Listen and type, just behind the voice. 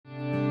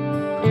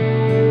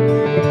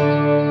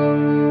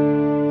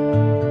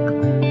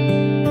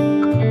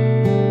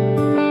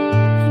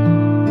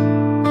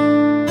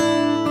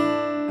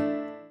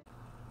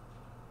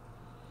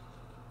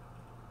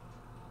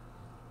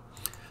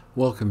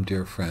welcome,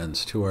 dear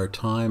friends, to our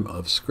time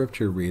of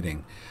Scripture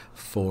reading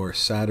for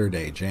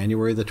Saturday,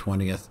 January the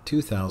 20th,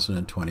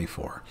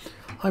 2024.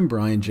 I'm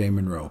Brian J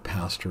Munro,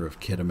 pastor of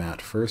Kitimat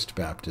First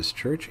Baptist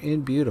Church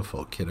in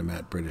beautiful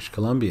Kitimat, British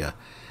Columbia,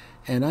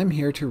 and I'm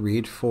here to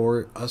read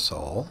for us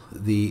all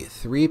the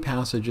 3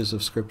 passages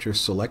of Scripture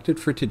selected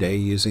for today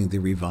using the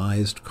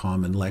Revised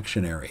Common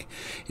Lectionary.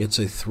 It's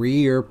a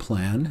 3-year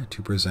plan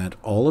to present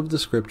all of the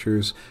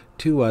Scriptures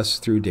to us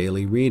through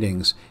daily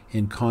readings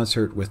in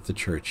concert with the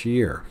church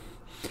year.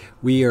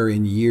 We are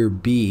in year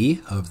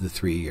B of the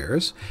 3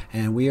 years,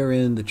 and we are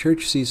in the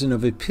church season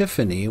of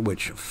Epiphany,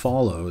 which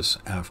follows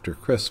after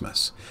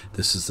Christmas.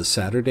 This is the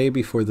Saturday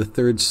before the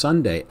 3rd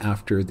Sunday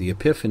after the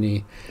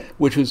Epiphany,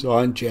 which was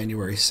on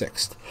January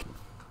 6th.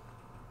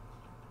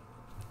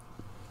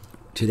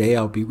 Today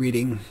I'll be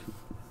reading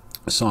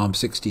Psalm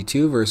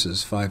 62,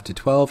 verses 5 to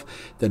 12,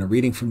 then a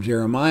reading from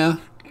Jeremiah,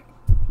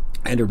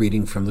 and a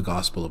reading from the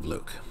Gospel of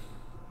Luke.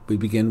 We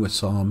begin with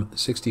Psalm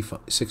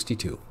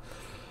 62.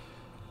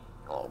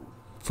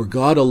 For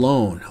God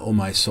alone, O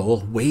my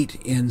soul, wait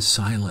in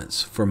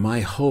silence, for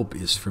my hope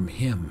is from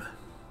Him.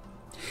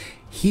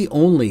 He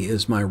only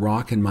is my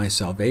rock and my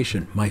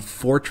salvation, my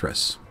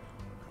fortress.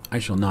 I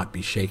shall not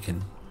be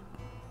shaken.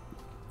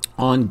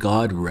 On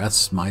God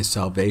rests my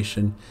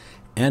salvation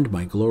and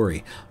my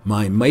glory.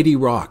 My mighty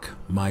rock,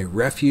 my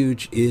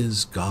refuge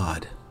is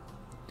God.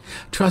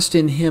 Trust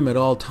in Him at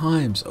all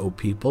times, O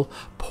people.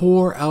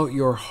 Pour out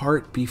your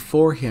heart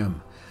before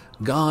Him.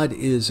 God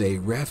is a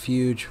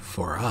refuge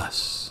for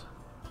us.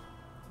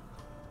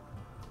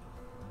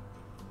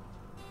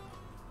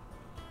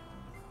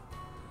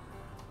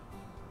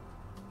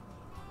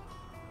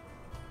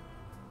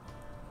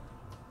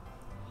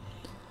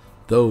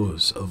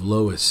 Those of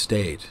low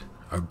estate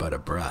are but a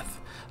breath.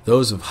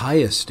 Those of high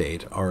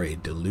estate are a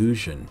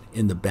delusion.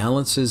 In the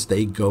balances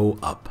they go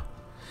up.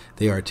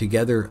 They are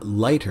together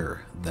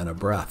lighter than a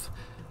breath.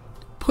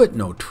 Put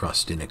no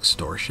trust in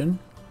extortion.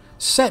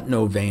 Set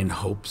no vain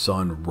hopes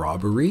on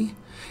robbery.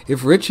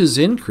 If riches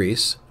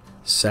increase,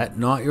 set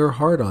not your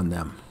heart on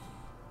them.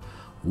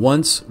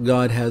 Once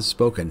God has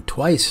spoken,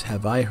 twice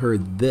have I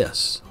heard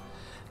this,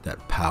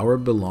 that power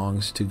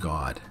belongs to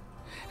God,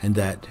 and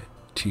that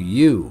to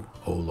you,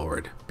 O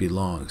Lord,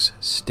 belongs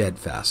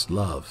steadfast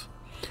love,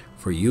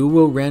 for you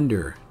will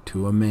render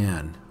to a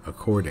man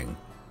according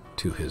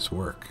to his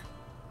work.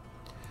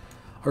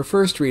 Our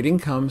first reading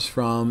comes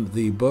from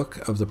the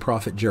book of the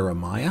prophet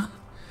Jeremiah,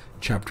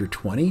 chapter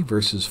 20,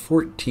 verses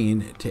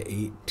 14 to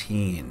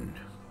 18.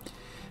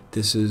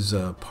 This is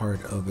a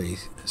part of a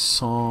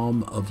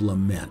psalm of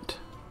lament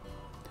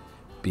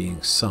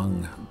being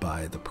sung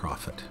by the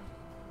prophet.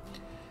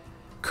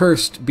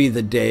 Cursed be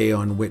the day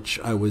on which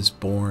I was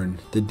born,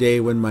 the day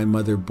when my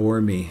mother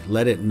bore me.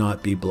 Let it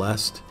not be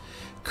blessed.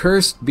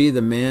 Cursed be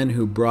the man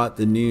who brought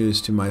the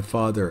news to my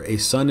father. A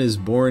son is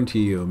born to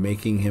you,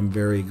 making him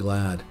very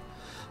glad.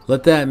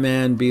 Let that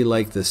man be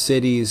like the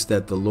cities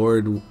that the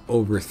Lord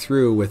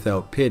overthrew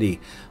without pity.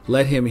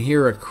 Let him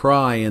hear a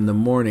cry in the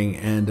morning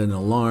and an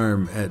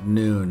alarm at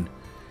noon.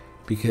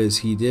 Because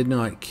he did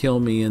not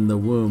kill me in the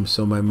womb,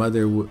 so my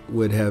mother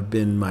would have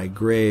been my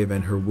grave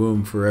and her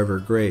womb forever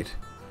great.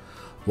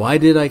 Why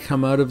did I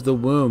come out of the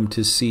womb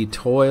to see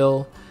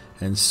toil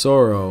and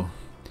sorrow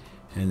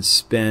and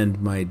spend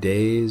my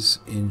days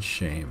in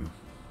shame?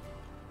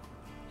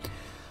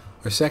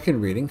 Our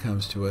second reading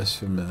comes to us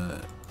from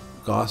the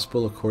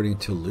Gospel according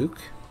to Luke,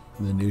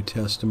 in the New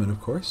Testament, of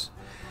course.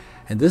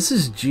 And this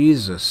is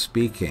Jesus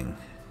speaking.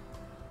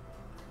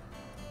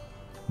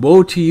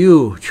 Woe to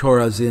you,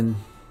 Chorazin!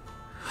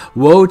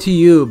 Woe to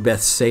you,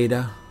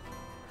 Bethsaida!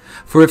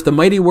 For if the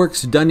mighty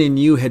works done in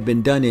you had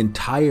been done in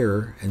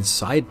Tyre and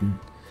Sidon,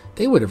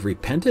 they would have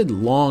repented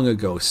long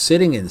ago,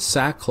 sitting in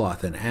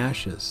sackcloth and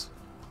ashes.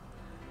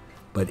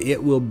 But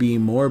it will be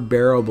more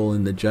bearable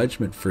in the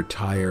judgment for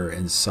Tyre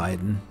and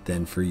Sidon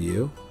than for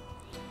you.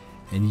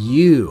 And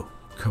you,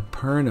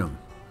 Capernaum,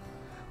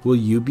 will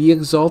you be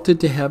exalted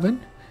to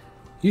heaven?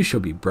 You shall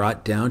be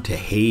brought down to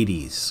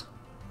Hades.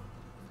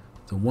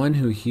 The one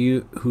who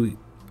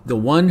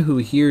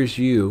hears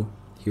you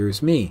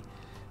hears me,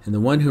 and the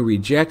one who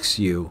rejects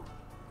you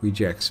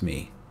rejects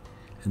me,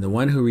 and the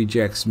one who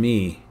rejects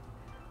me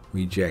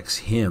rejects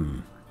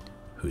him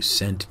who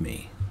sent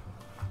me.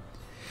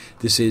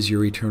 This is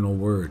your eternal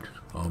word,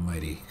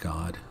 Almighty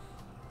God.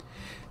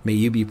 May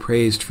you be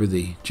praised for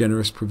the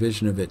generous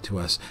provision of it to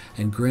us,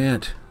 and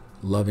grant,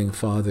 loving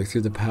Father,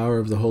 through the power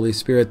of the Holy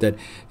Spirit, that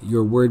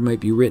your word might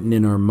be written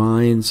in our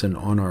minds and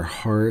on our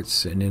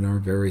hearts and in our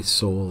very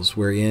souls,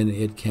 wherein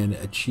it can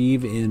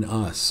achieve in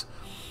us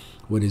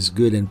what is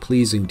good and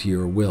pleasing to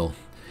your will.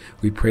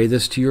 We pray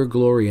this to your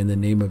glory in the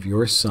name of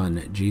your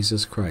Son,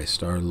 Jesus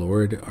Christ, our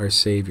Lord, our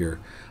Savior,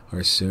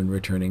 our soon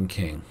returning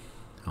King.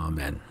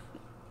 Amen.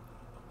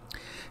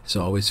 As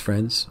always,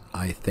 friends,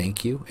 I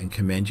thank you and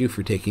commend you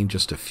for taking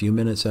just a few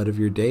minutes out of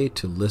your day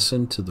to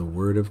listen to the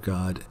Word of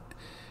God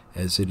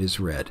as it is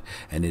read,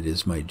 and it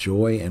is my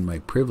joy and my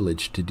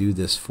privilege to do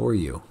this for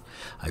you.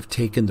 I've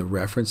taken the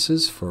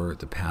references for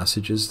the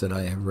passages that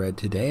I have read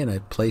today, and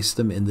I've placed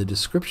them in the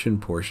description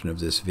portion of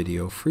this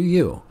video for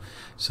you,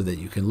 so that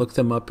you can look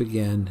them up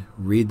again,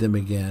 read them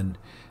again,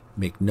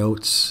 make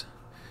notes,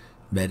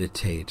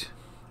 meditate,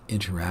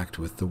 interact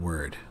with the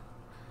Word.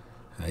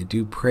 I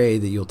do pray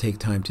that you'll take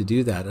time to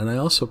do that, and I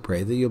also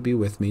pray that you'll be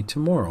with me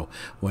tomorrow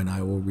when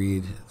I will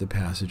read the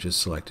passages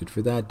selected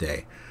for that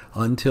day.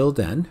 Until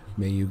then,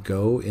 may you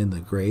go in the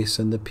grace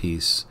and the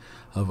peace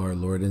of our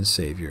Lord and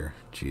Savior,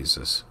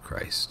 Jesus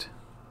Christ.